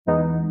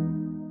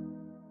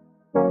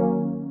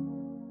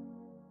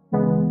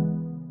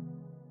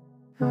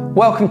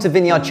Welcome to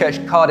Vineyard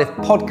Church Cardiff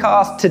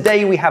podcast.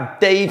 Today we have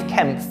Dave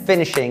Kemp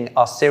finishing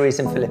our series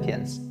in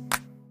Philippians.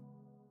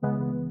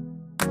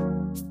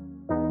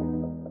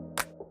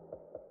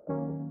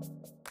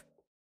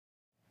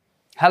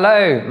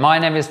 Hello, my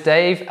name is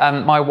Dave,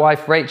 and my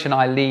wife Rach and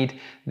I lead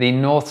the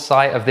north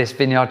site of this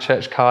Vineyard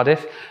Church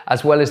Cardiff,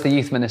 as well as the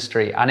youth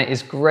ministry. And it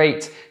is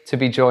great to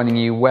be joining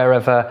you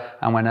wherever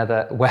and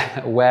whenever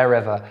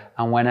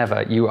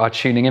you are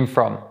tuning in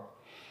from.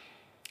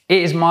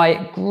 It is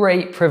my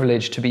great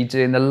privilege to be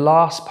doing the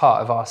last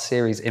part of our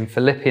series in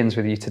Philippians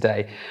with you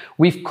today.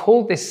 We've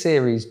called this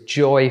series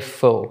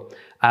Joyful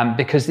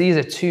because these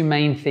are two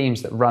main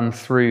themes that run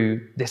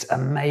through this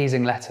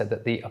amazing letter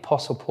that the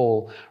Apostle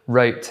Paul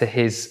wrote to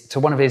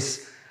one of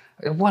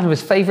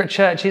his favorite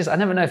churches. I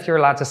never know if you're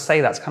allowed to say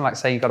that. It's kind of like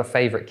saying you've got a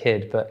favorite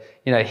kid, but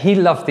he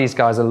loved these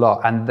guys a lot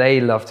and they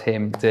loved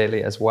him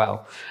dearly as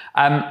well.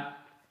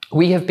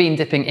 We have been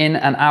dipping in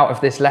and out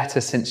of this letter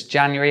since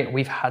January.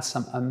 We've had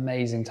some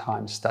amazing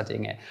time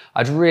studying it.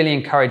 I'd really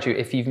encourage you,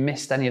 if you've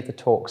missed any of the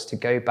talks, to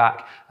go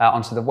back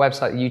onto the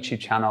website, the YouTube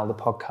channel, the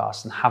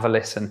podcast, and have a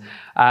listen.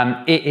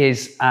 It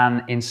is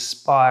an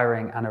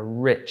inspiring and a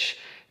rich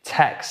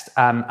text.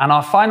 And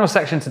our final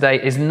section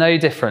today is no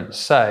different.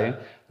 So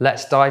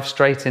let's dive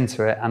straight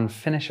into it and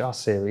finish our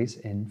series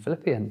in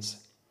Philippians.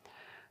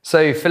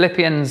 So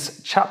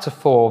Philippians chapter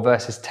 4,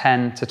 verses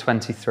 10 to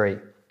 23.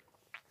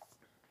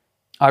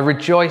 I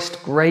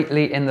rejoiced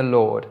greatly in the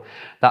Lord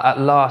that at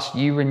last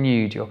you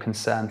renewed your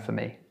concern for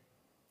me.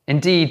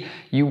 Indeed,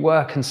 you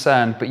were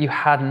concerned, but you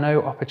had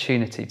no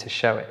opportunity to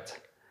show it.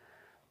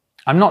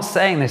 I'm not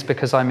saying this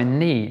because I'm in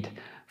need,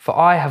 for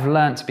I have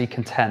learnt to be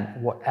content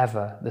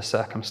whatever the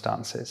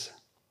circumstances.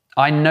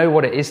 I know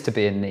what it is to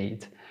be in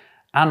need,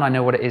 and I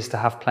know what it is to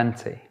have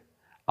plenty.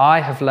 I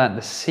have learnt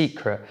the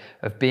secret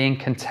of being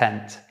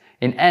content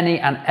in any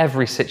and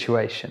every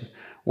situation,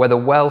 whether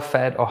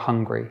well-fed or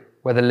hungry,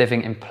 whether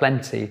living in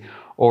plenty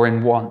or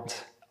in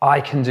want.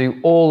 I can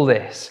do all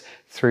this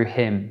through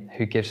him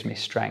who gives me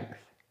strength.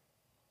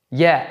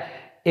 Yet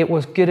it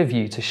was good of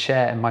you to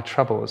share in my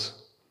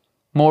troubles.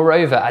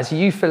 Moreover, as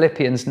you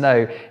Philippians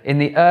know, in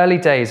the early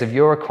days of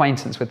your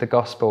acquaintance with the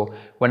gospel,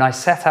 when I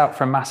set out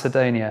from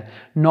Macedonia,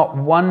 not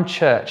one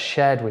church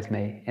shared with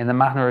me in the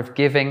manner of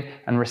giving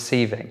and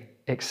receiving,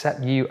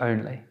 except you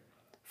only.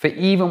 For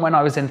even when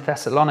I was in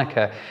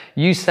Thessalonica,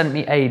 you sent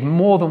me aid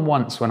more than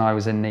once when I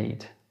was in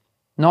need.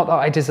 Not that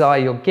I desire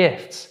your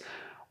gifts.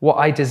 What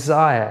I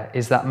desire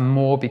is that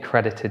more be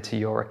credited to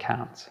your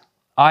account.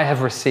 I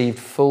have received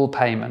full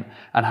payment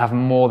and have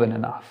more than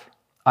enough.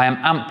 I am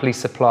amply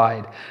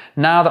supplied,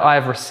 now that I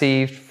have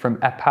received from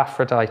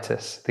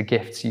Epaphroditus the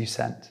gifts you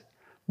sent.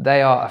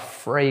 They are a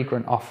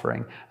fragrant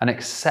offering, an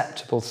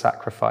acceptable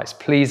sacrifice,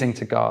 pleasing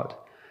to God.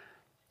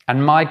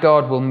 And my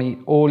God will meet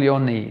all your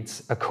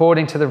needs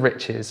according to the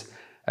riches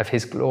of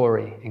his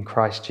glory in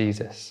Christ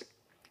Jesus.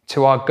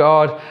 To our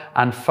God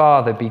and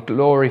Father be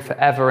glory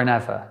forever and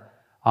ever.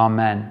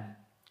 Amen.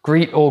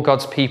 Greet all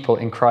God's people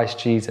in Christ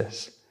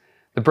Jesus.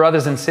 The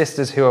brothers and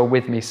sisters who are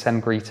with me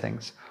send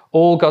greetings.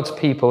 All God's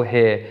people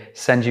here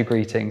send you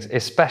greetings,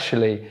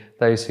 especially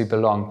those who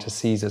belong to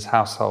Caesar's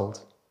household.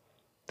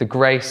 The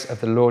grace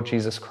of the Lord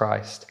Jesus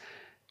Christ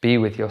be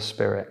with your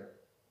spirit.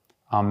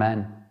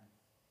 Amen.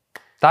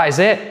 That is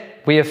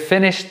it. We have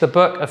finished the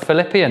book of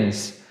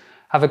Philippians.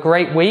 Have a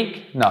great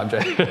week. No, I'm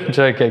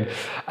joking.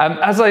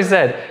 As I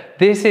said,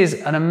 this is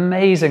an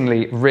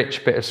amazingly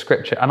rich bit of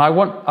scripture. And I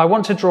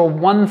want to draw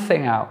one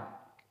thing out.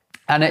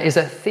 And it is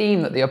a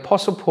theme that the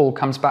Apostle Paul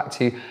comes back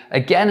to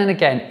again and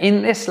again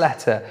in this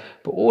letter,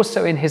 but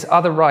also in his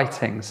other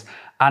writings.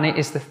 And it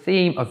is the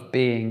theme of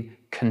being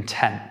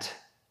content.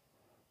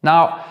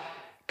 Now,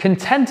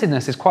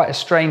 contentedness is quite a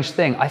strange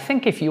thing. I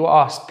think if you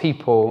asked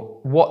people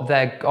what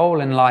their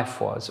goal in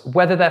life was,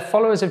 whether they're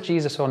followers of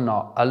Jesus or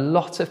not, a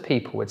lot of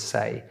people would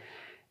say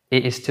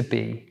it is to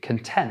be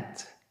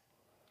content.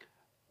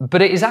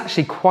 But it is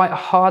actually quite a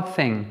hard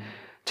thing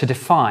to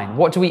define.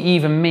 What do we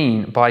even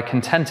mean by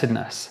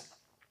contentedness?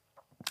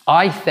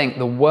 I think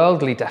the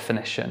worldly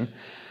definition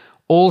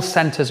all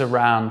centers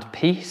around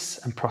peace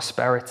and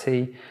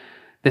prosperity,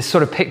 this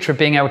sort of picture of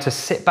being able to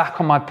sit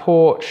back on my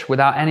porch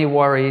without any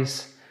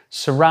worries,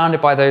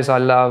 surrounded by those I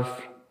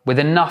love, with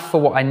enough for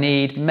what I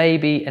need,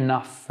 maybe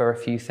enough for a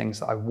few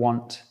things that I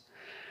want.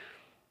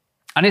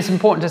 And it's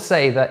important to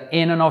say that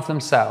in and of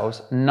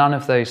themselves, none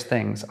of those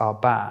things are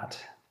bad.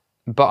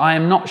 But I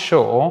am not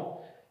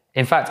sure,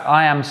 in fact,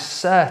 I am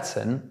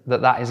certain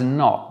that that is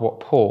not what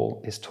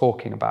Paul is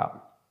talking about.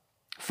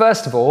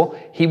 First of all,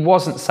 he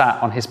wasn't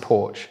sat on his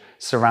porch,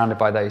 surrounded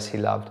by those he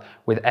loved,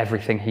 with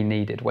everything he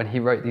needed when he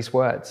wrote these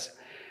words.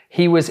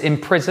 He was in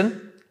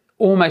prison,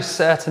 almost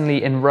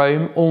certainly in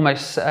Rome,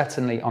 almost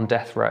certainly on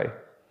death row.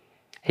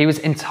 He was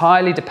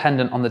entirely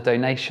dependent on the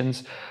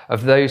donations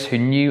of those who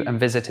knew and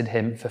visited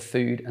him for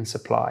food and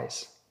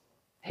supplies.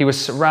 He was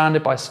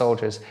surrounded by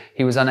soldiers.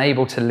 He was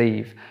unable to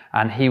leave,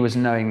 and he was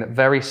knowing that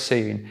very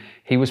soon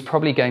he was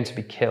probably going to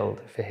be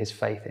killed for his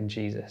faith in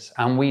Jesus.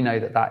 And we know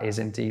that that is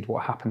indeed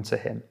what happened to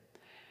him.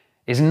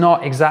 is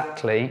not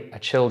exactly a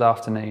chilled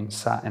afternoon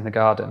sat in the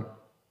garden.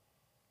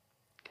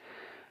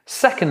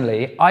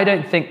 Secondly, I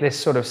don't think this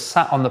sort of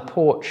sat on the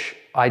porch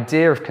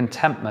idea of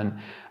contentment,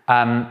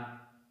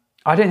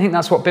 I don't think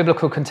that's what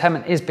biblical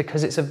contentment is,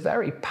 because it's a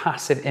very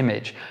passive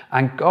image,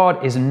 and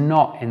God is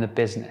not in the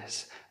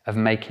business of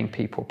making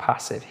people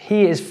passive.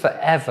 He is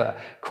forever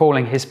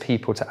calling his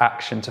people to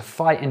action, to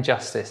fight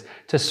injustice,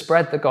 to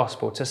spread the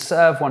gospel, to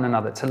serve one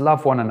another, to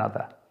love one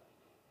another.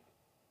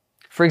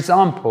 For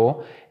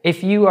example,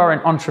 if you are an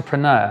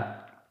entrepreneur,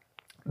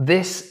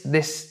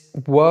 this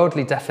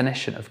worldly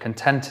definition of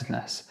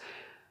contentedness,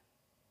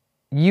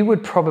 you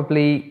would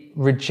probably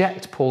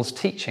reject Paul's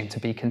teaching to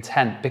be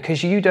content,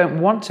 because you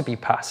don't want to be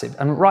passive,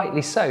 and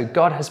rightly so.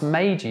 God has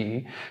made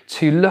you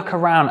to look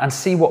around and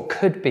see what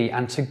could be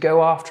and to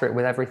go after it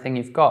with everything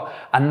you've got,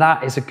 and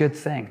that is a good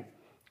thing.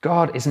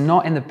 God is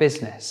not in the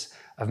business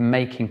of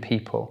making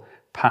people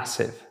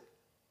passive.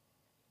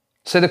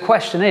 So the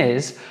question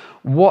is,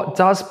 what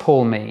does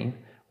Paul mean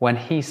when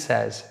he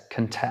says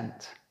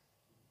content?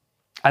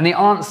 And the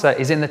answer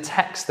is in the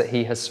text that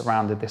he has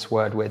surrounded this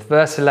word with.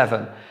 Verse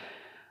 11,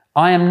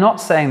 I am not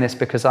saying this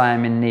because I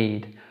am in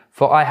need,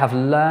 for I have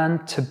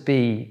learned to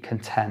be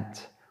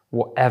content,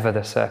 whatever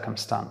the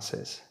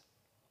circumstances.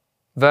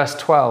 Verse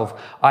 12,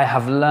 I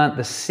have learned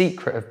the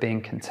secret of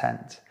being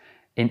content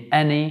in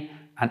any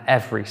and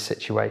every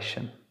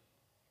situation.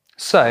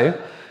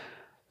 So,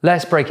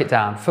 let's break it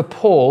down. For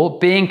Paul,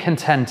 being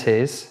content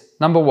is,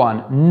 number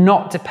one,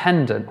 not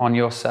dependent on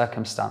your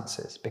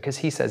circumstances, because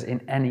he says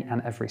in any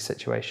and every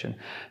situation.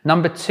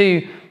 Number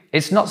two,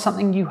 it's not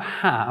something you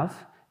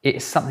have, it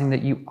is something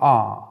that you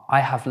are. I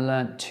have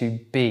learned to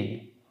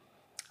be.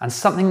 And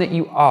something that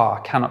you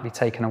are cannot be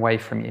taken away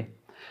from you.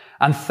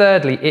 And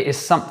thirdly, it is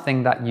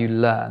something that you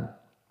learn.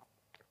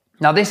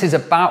 Now, this is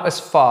about as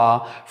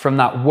far from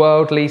that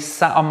worldly,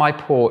 sat on my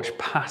porch,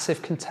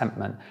 passive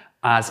contentment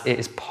as it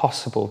is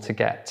possible to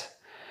get.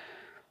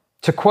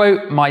 To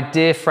quote my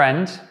dear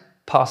friend,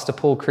 Pastor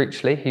Paul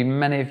Cruchley, who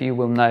many of you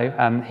will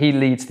know, he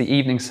leads the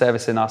evening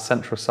service in our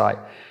central site.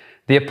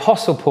 The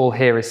Apostle Paul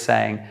here is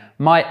saying,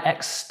 my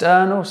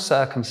external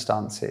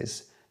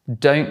circumstances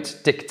don't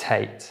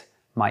dictate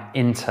my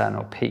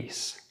internal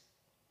peace.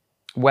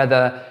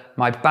 Whether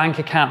my bank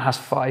account has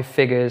 5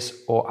 figures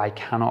or I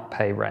cannot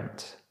pay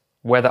rent.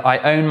 Whether I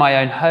own my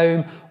own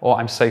home or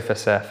I'm sofa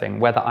surfing.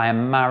 Whether I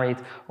am married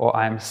or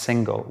I am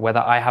single.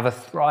 Whether I have a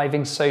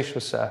thriving social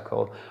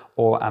circle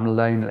or am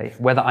lonely.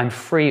 Whether I'm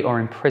free or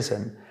in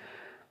prison.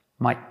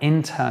 My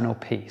internal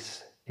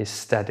peace is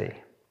steady.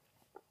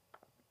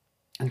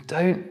 And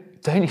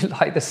don't you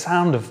like the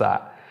sound of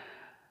that?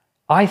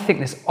 I think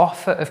this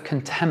offer of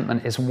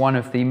contentment is one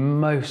of the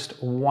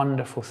most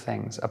wonderful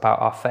things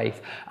about our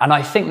faith. And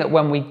I think that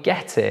when we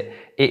get it,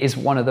 it is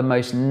one of the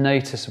most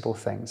noticeable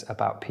things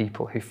about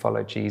people who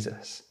follow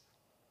Jesus.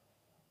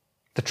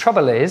 The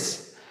trouble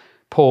is,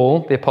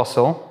 Paul, the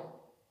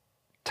apostle,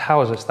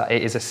 tells us that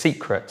it is a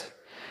secret.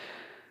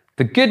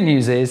 The good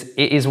news is,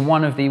 it is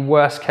one of the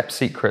worst kept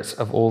secrets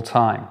of all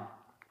time.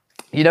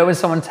 You know when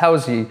someone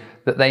tells you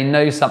that they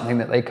know something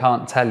that they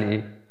can't tell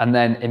you, and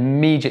then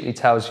immediately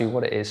tells you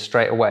what it is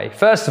straight away.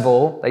 First of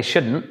all, they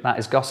shouldn't. That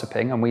is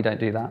gossiping, and we don't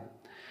do that.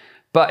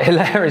 But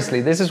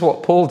hilariously, this is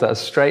what Paul does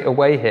straight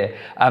away here.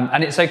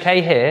 And it's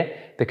okay here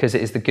because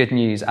it is the good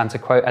news. And to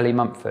quote Ellie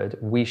Mumford,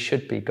 we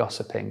should be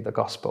gossiping the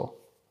gospel.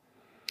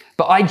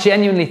 But I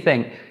genuinely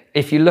think,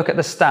 if you look at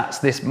the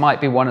stats, this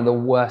might be one of the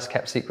worst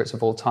kept secrets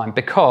of all time,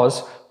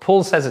 because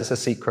Paul says it's a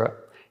secret.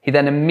 He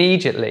then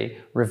immediately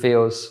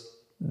reveals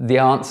the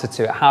answer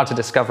to it, how to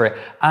discover it.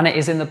 And it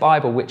is in the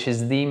Bible, which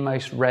is the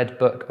most read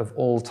book of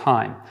all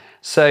time.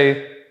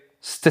 So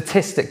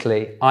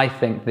statistically, I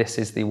think this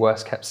is the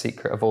worst kept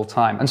secret of all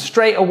time. And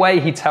straight away,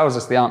 he tells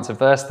us the answer.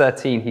 Verse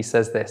 13, he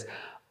says this,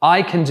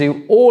 I can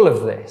do all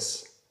of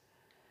this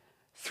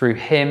through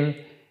him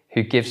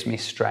who gives me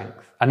strength.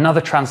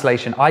 Another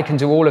translation, I can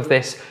do all of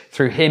this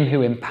through him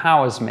who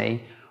empowers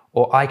me,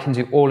 or I can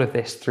do all of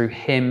this through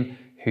him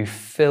who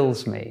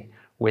fills me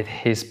with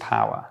his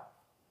power.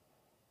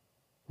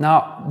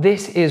 Now,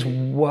 this is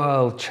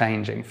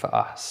world-changing for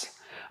us.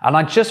 And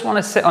I just want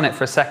to sit on it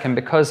for a second,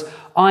 because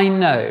I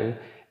know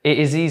it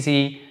is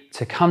easy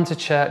to come to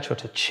church or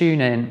to tune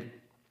in,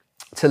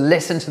 to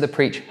listen to the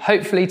preach,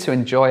 hopefully to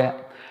enjoy it,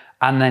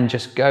 and then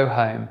just go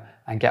home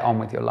and get on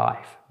with your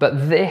life.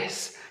 But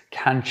this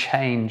can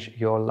change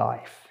your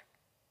life.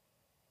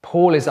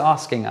 Paul is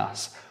asking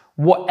us,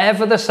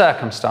 whatever the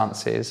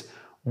circumstances,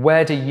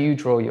 where do you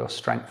draw your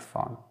strength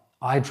from?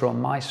 I draw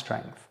my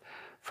strength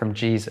from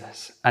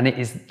Jesus. And it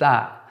is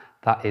that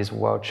is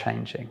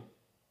world-changing.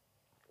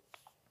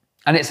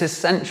 And it's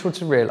essential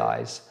to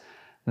realize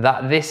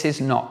that this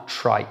is not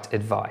trite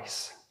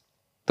advice.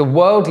 The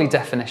worldly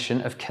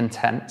definition of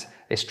content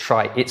is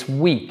trite. It's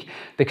weak,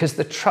 because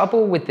the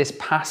trouble with this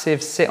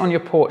passive sit on your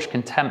porch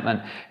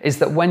contentment is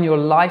that when your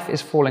life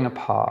is falling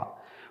apart,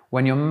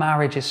 when your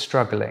marriage is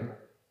struggling,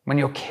 when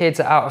your kids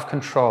are out of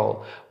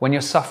control, when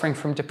you're suffering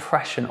from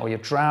depression or you're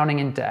drowning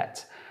in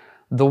debt,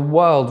 the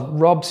world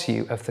robs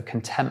you of the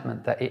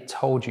contentment that it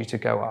told you to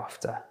go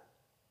after.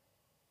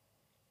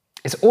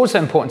 It's also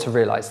important to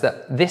realize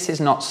that this is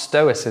not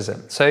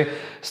Stoicism. So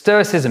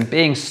Stoicism,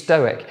 being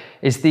Stoic,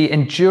 is the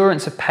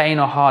endurance of pain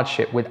or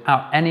hardship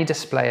without any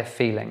display of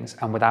feelings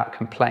and without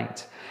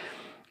complaint.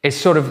 It's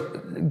sort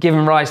of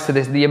given rise to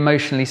this, the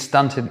emotionally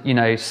stunted,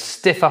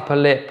 stiff upper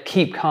lip,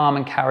 keep calm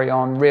and carry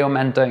on, real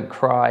men don't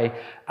cry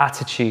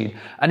attitude.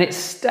 And it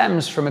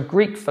stems from a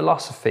Greek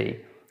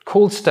philosophy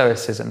called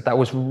Stoicism that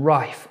was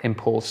rife in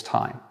Paul's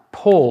time.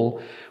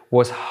 Paul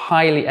was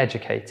highly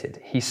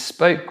educated. He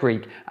spoke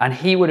Greek, and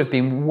he would have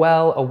been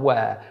well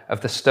aware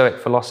of the Stoic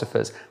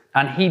philosophers.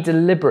 And he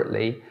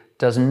deliberately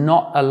does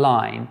not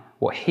align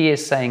what he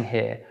is saying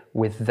here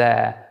with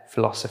their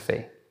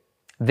philosophy.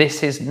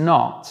 This is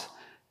not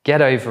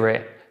get over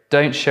it,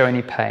 don't show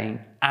any pain,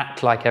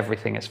 act like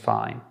everything is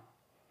fine.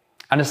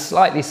 And a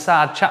slightly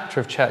sad chapter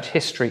of church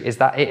history is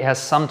that it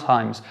has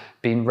sometimes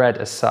been read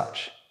as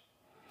such.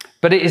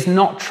 But it is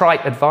not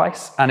trite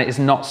advice, and it is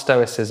not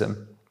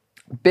Stoicism.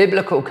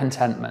 Biblical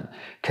contentment,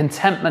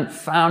 contentment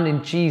found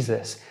in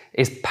Jesus,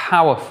 is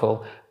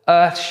powerful,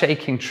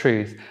 earth-shaking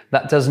truth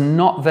that does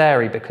not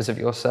vary because of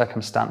your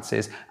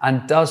circumstances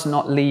and does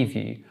not leave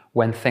you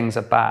when things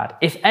are bad.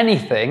 If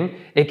anything,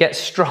 it gets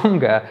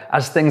stronger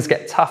as things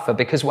get tougher,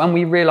 because when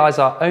we realize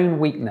our own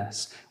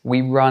weakness,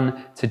 we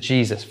run to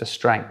Jesus for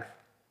strength.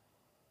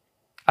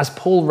 As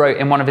Paul wrote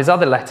in one of his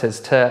other letters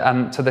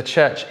to the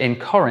church in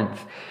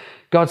Corinth,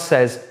 God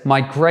says,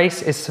 "My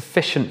grace is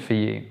sufficient for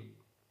you,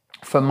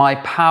 for my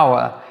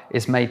power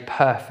is made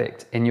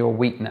perfect in your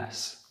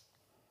weakness."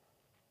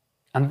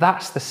 And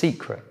that's the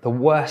secret, the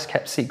worst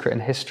kept secret in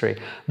history,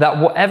 that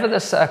whatever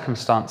the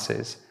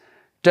circumstances,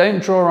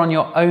 don't draw on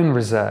your own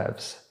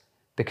reserves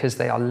because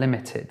they are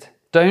limited.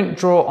 Don't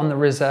draw on the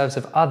reserves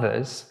of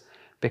others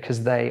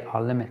because they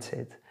are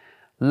limited.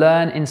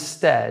 Learn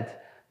instead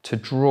to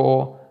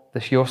draw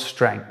your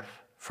strength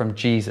from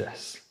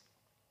Jesus.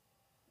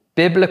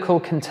 Biblical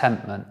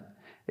contentment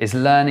is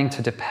learning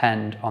to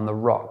depend on the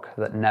rock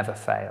that never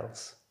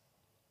fails.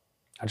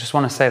 I just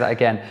want to say that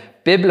again.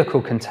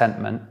 Biblical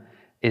contentment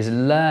is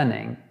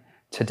learning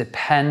to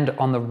depend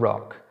on the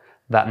rock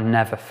that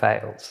never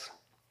fails.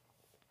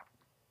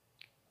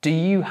 Do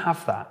you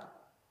have that?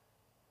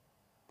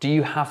 Do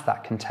you have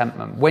that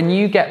contentment? When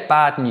you get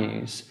bad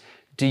news,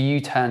 do you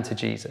turn to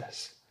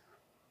Jesus?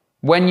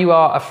 When you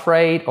are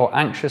afraid or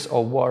anxious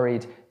or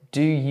worried,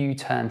 do you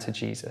turn to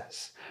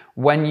Jesus?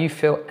 When you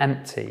feel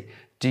empty,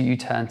 do you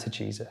turn to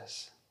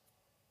Jesus?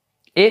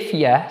 If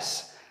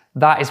yes,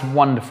 that is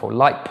wonderful.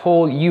 Like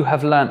Paul, you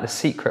have learnt the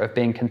secret of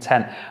being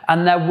content.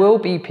 And there will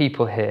be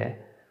people here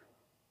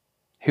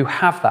who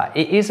have that.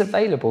 It is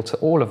available to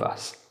all of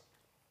us.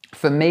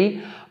 For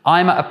me,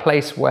 I'm at a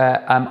place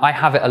where I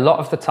have it a lot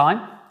of the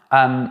time,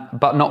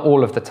 but not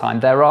all of the time.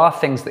 There are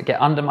things that get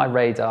under my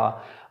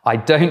radar. I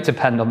don't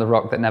depend on the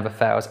rock that never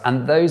fails.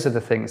 And those are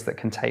the things that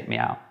can take me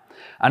out.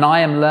 And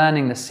I am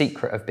learning the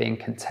secret of being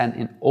content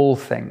in all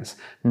things,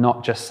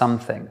 not just some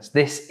things.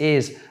 This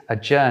is a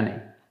journey.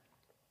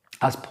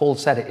 As Paul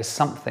said, it is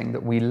something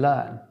that we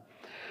learn.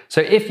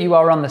 So if you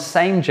are on the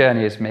same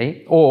journey as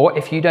me, or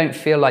if you don't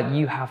feel like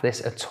you have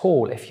this at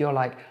all, if you're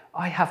like,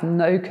 I have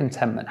no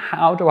contentment,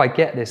 how do I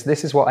get this?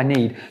 This is what I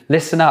need.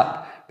 Listen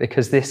up,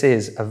 because this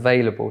is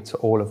available to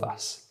all of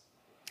us.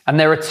 And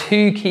there are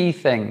two key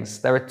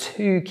things. There are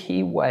two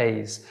key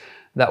ways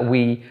that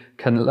we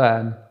can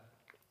learn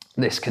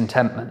this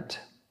contentment.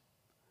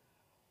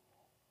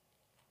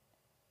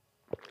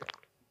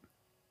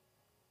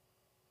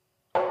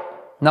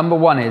 Number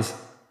one is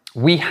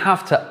we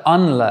have to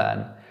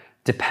unlearn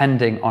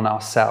depending on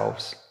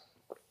ourselves.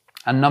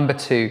 And number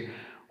two,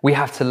 we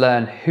have to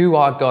learn who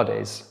our God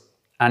is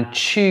and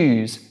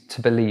choose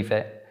to believe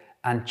it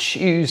and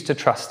choose to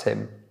trust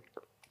him,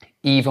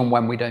 even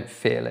when we don't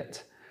feel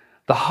it.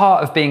 The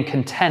heart of being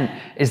content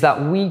is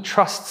that we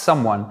trust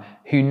someone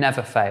who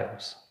never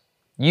fails.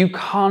 You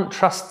can't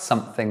trust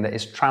something that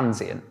is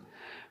transient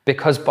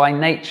because by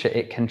nature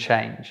it can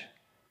change.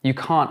 You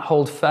can't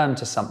hold firm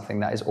to something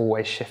that is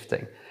always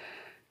shifting.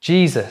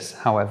 Jesus,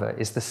 however,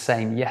 is the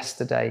same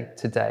yesterday,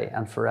 today,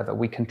 and forever.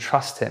 We can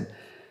trust him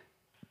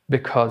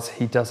because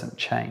he doesn't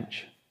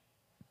change.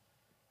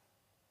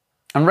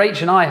 And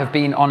Rach and I have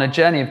been on a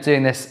journey of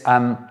doing this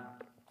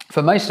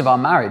for most of our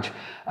marriage.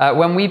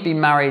 When we'd been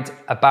married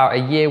about a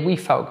year, we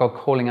felt God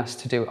calling us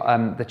to do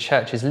the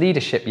church's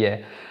leadership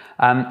year.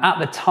 At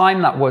the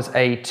time, that was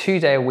a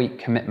 2-day-a-week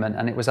commitment,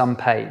 and it was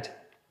unpaid.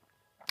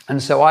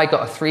 And so I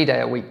got a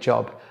 3-day-a-week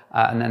job,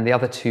 and then the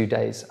other 2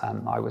 days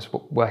I was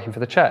working for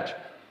the church.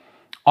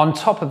 On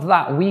top of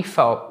that, we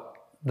felt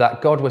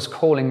that God was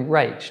calling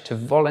Rach to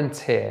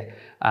volunteer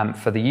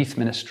for the youth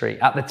ministry.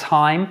 At the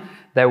time,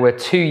 there were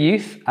 2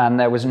 youth and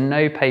there was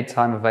no paid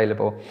time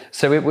available.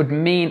 So it would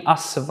mean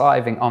us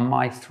surviving on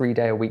my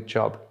 3-day-a-week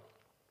job.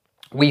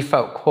 We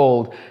felt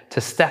called to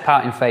step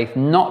out in faith,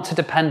 not to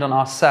depend on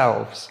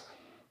ourselves,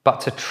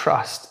 but to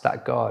trust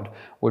that God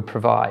would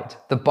provide.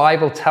 The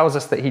Bible tells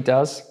us that he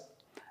does,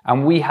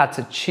 and we had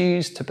to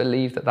choose to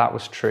believe that that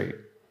was true,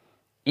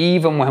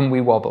 even when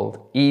we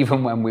wobbled,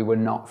 even when we were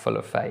not full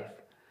of faith.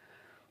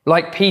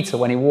 Like Peter,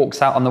 when he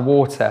walks out on the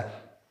water,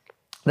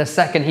 The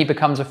second he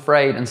becomes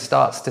afraid and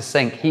starts to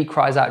sink, he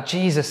cries out,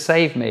 "Jesus,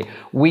 save me."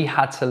 We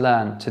had to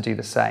learn to do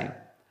the same.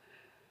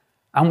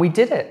 And we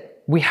did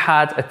it. We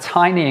had a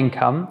tiny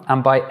income,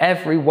 and by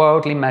every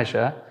worldly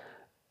measure,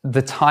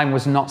 the time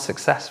was not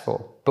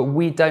successful. But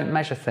we don't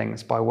measure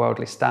things by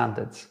worldly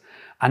standards.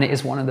 And it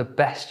is one of the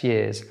best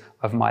years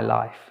of my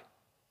life.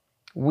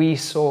 We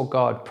saw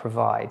God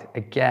provide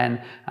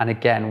again and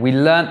again. We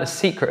learned the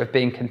secret of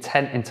being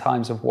content in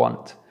times of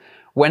want.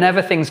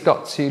 Whenever things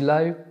got too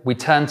low, we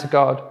turned to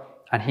God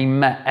and he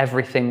met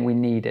everything we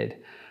needed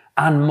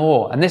and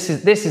more. And this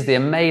is the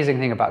amazing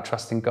thing about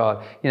trusting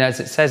God. You know, as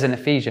it says in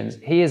Ephesians,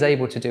 he is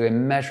able to do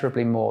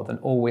immeasurably more than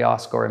all we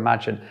ask or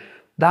imagine.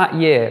 That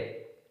year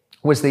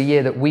was the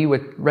year that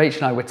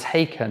Rachel and I were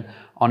taken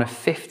on a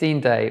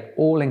 15-day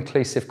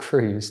all-inclusive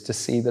cruise to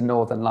see the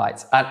Northern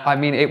Lights. And I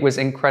mean, it was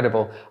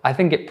incredible. I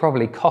think it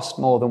probably cost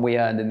more than we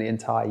earned in the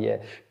entire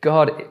year.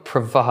 God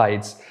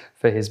provides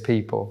for his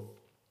people.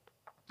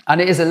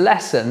 And it is a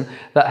lesson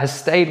that has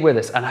stayed with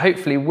us and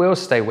hopefully will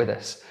stay with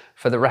us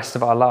for the rest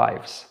of our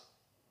lives.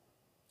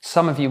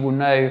 Some of you will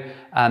know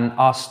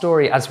our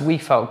story as we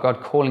felt God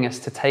calling us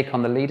to take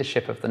on the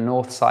leadership of the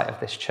north side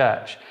of this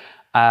church.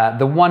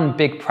 The one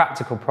big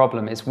practical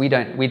problem is we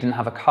didn't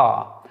have a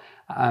car.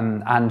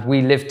 And we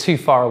lived too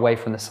far away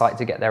from the site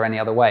to get there any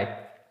other way.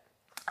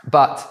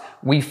 But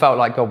we felt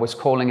like God was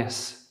calling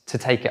us to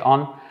take it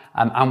on,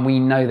 and we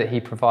know that he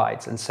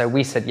provides. And so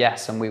we said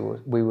yes, and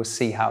we will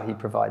see how he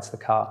provides the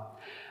car.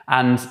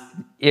 And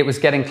it was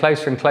getting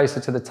closer and closer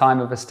to the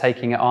time of us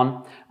taking it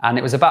on, and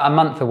it was about a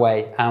month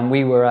away, and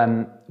we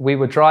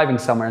were driving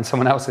somewhere in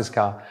someone else's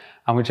car,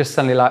 and we're just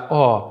suddenly like,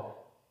 oh,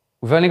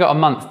 we've only got a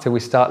month till we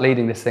start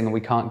leading this thing and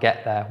we can't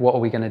get there. What are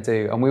we going to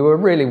do? And we were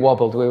really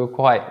wobbled. We were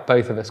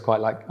both of us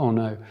quite like, oh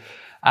no.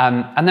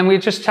 And then we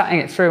were just chatting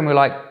it through and we're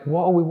like,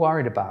 what are we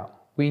worried about?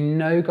 We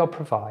know God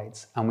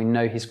provides and we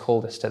know he's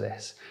called us to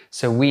this.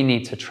 So we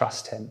need to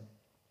trust him.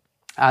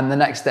 And the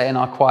next day in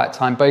our quiet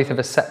time, both of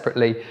us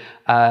separately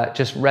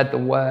just read the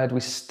word. We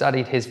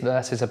studied his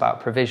verses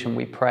about provision.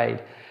 We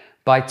prayed.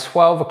 By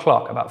 12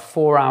 o'clock, about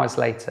 4 hours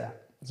later,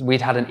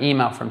 we'd had an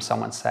email from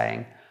someone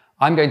saying,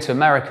 I'm going to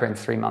America in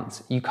 3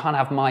 months. You can't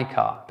have my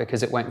car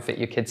because it won't fit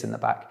your kids in the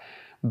back.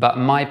 But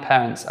my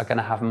parents are going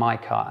to have my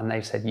car, and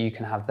they've said you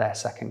can have their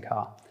second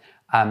car.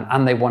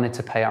 And they wanted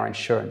to pay our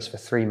insurance for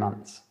 3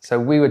 months. So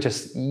we were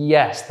just,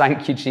 yes,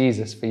 thank you,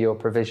 Jesus, for your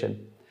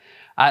provision.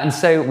 And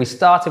so we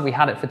started, we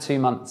had it for 2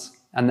 months.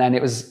 And then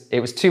it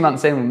was 2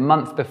 months in, a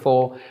month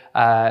before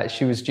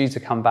she was due to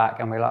come back.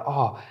 And we were like,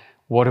 oh,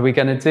 what are we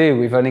going to do?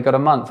 We've only got a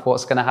month.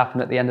 What's going to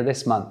happen at the end of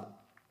this month?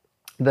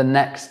 The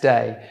next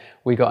day,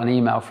 we got an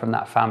email from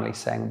that family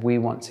saying, we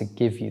want to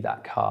give you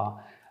that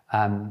car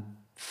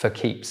for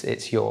keeps,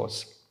 it's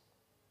yours.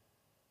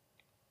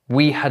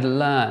 We have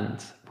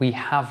learned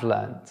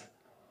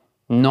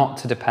not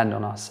to depend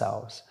on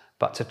ourselves,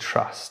 but to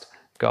trust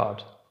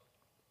God.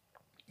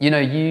 You know,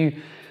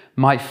 you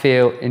might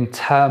feel in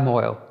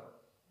turmoil.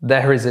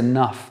 There is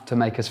enough to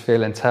make us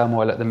feel in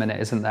turmoil at the minute,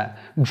 isn't there?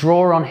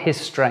 Draw on his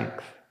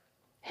strength.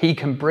 He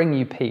can bring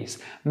you peace.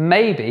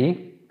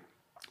 Maybe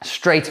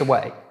straight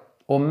away,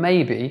 or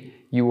maybe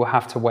you will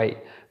have to wait,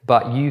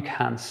 but you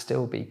can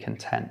still be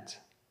content.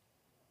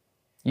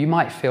 You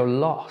might feel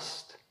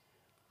lost.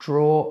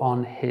 Draw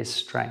on his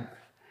strength.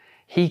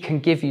 He can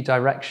give you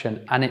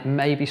direction, and it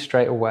may be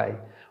straight away,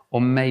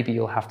 or maybe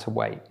you'll have to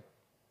wait.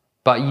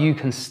 But you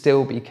can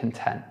still be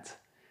content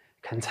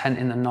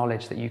in the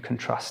knowledge that you can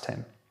trust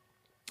him.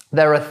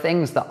 There are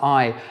things that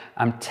I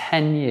am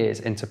 10 years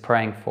into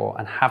praying for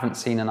and haven't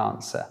seen an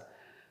answer,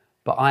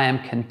 but I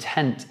am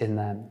content in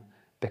them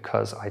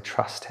because I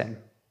trust him.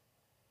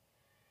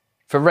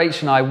 For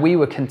Rachel and I, we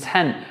were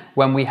content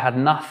when we had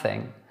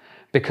nothing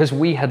because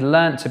we had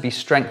learned to be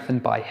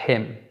strengthened by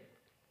him.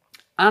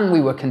 And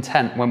we were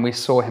content when we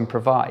saw him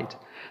provide.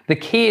 The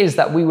key is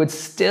that we would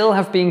still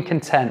have been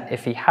content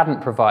if he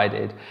hadn't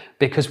provided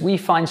because we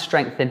find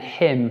strength in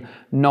him,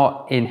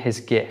 not in his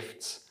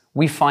gifts.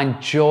 We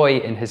find joy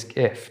in his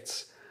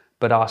gifts,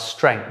 but our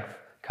strength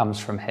comes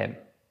from him.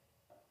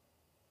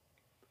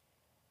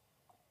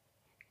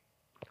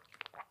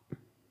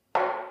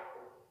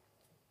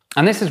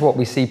 And this is what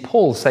we see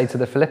Paul say to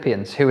the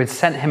Philippians, who had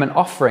sent him an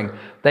offering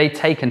they'd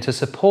taken to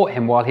support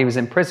him while he was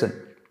in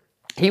prison.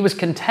 He was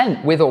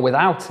content with or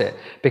without it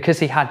because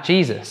he had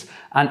Jesus.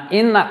 And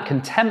in that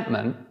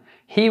contentment,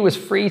 he was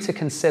free to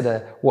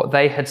consider what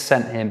they had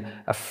sent him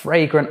a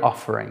fragrant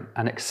offering,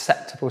 an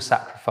acceptable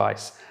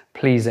sacrifice,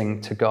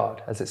 pleasing to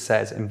God, as it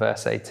says in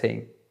verse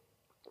 18.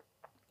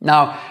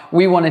 Now,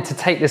 we wanted to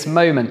take this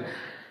moment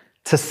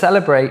to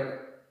celebrate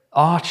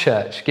our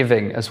church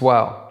giving as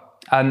well.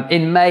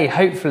 In May,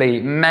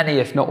 hopefully many,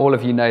 if not all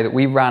of you know that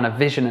we ran a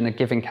vision and a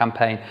giving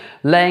campaign,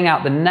 laying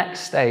out the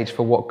next stage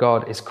for what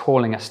God is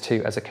calling us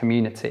to as a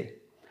community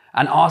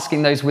and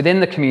asking those within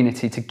the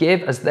community to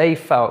give as they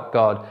felt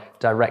God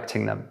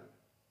directing them.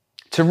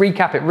 To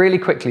recap it really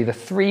quickly, the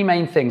three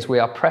main things we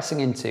are pressing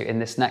into in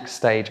this next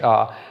stage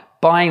are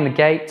buying the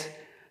gate,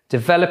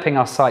 developing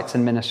our sites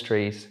and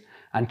ministries,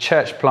 and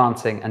church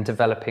planting and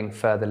developing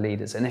further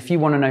leaders. And if you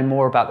want to know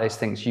more about those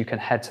things, you can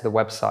head to the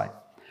website.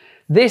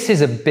 This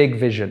is a big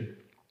vision.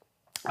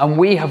 And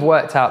we have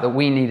worked out that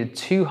we needed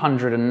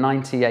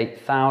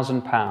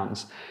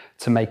 £298,000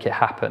 to make it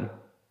happen.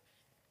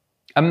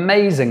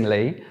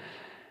 Amazingly,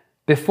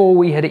 before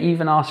we had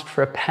even asked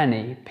for a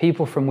penny,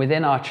 people from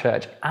within our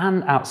church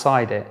and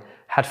outside it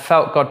had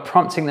felt God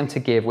prompting them to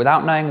give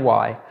without knowing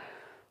why.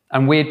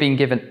 And we had been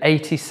given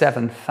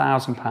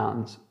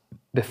 £87,000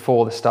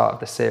 before the start of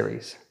the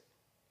series.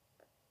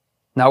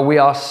 Now, we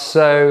are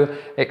so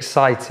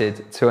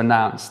excited to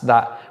announce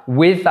that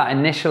with that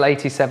initial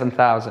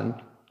 87,000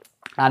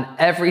 and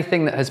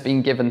everything that has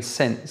been given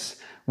since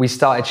we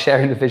started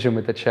sharing the vision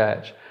with the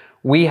church,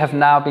 we have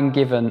now been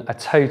given a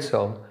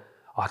total,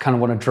 I kind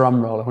of want a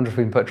drum roll, I wonder if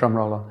we can put a drum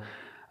roll on,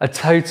 a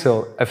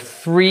total of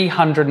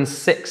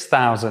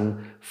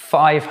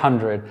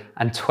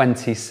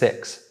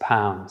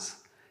 £306,526.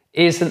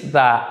 Isn't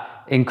that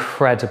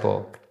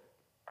incredible?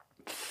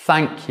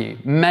 Thank you.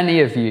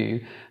 Many of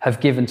you have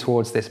given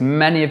towards this.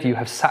 Many of you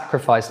have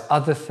sacrificed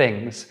other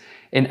things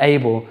in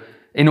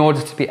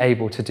order to be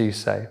able to do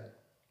so.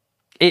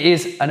 It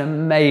is an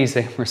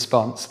amazing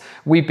response.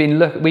 We've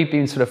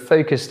been sort of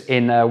focused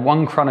in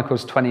 1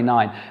 Chronicles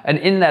 29, and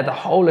in there the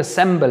whole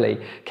assembly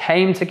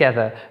came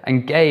together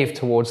and gave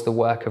towards the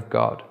work of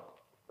God.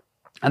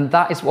 And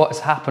that is what has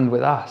happened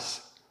with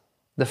us.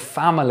 The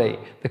family,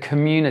 the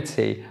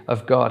community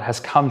of God has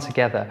come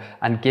together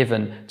and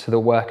given to the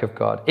work of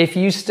God. If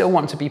you still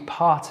want to be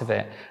part of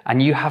it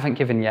and you haven't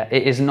given yet,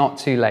 it is not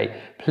too late.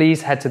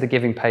 Please head to the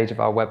giving page of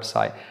our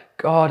website.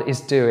 God is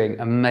doing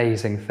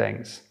amazing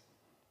things.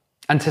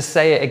 And to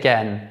say it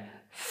again,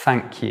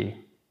 thank you.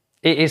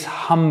 It is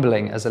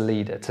humbling as a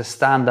leader to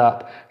stand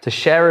up, to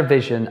share a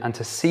vision, and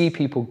to see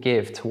people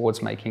give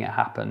towards making it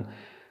happen.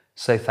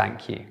 So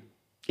thank you.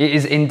 It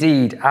is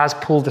indeed, as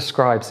Paul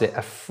describes it,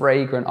 a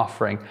fragrant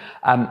offering.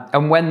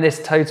 And when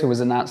this total was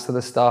announced to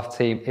the staff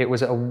team, it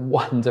was a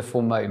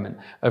wonderful moment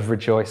of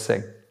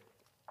rejoicing.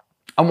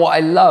 And what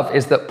I love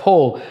is that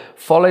Paul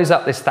follows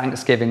up this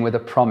thanksgiving with a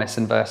promise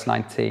in verse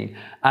 19.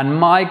 And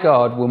my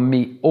God will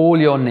meet all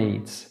your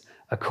needs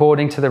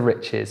according to the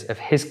riches of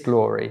his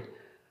glory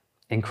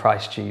in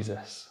Christ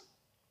Jesus.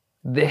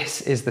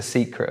 This is the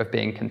secret of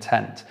being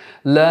content,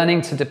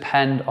 learning to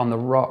depend on the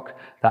rock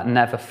that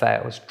never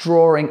fails,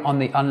 drawing on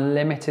the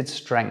unlimited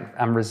strength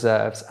and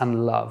reserves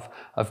and love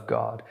of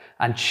God,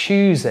 and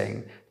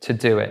choosing to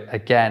do it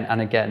again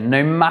and again,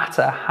 no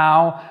matter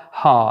how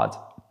hard,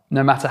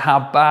 no matter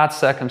how bad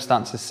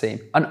circumstances seem,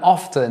 and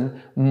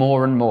often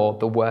more and more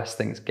the worse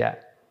things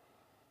get.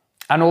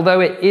 And although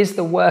it is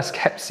the worst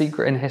kept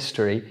secret in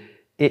history,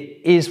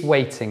 it is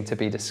waiting to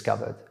be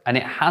discovered, and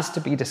it has to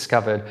be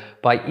discovered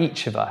by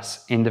each of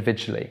us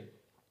individually.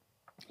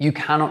 You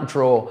cannot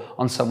draw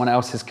on someone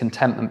else's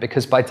contentment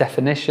because by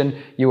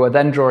definition, you are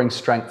then drawing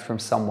strength from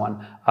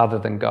someone other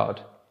than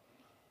God.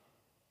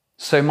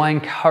 So my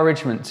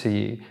encouragement to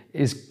you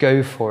is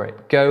go for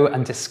it. Go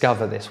and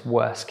discover this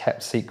worst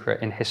kept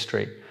secret in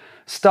history.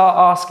 Start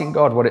asking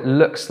God what it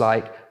looks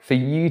like for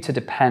you to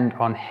depend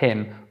on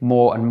him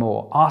more and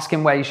more. Ask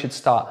him where you should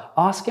start.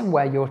 Ask him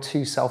where you're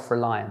too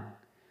self-reliant.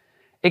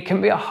 It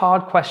can be a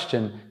hard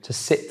question to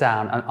sit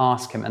down and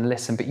ask him and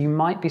listen, but you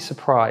might be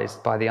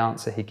surprised by the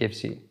answer he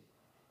gives you.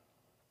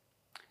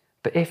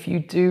 But if you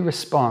do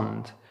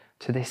respond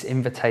to this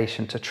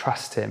invitation to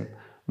trust him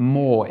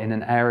more in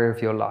an area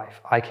of your life,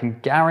 I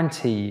can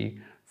guarantee you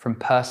from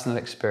personal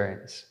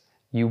experience,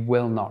 you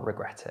will not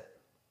regret it.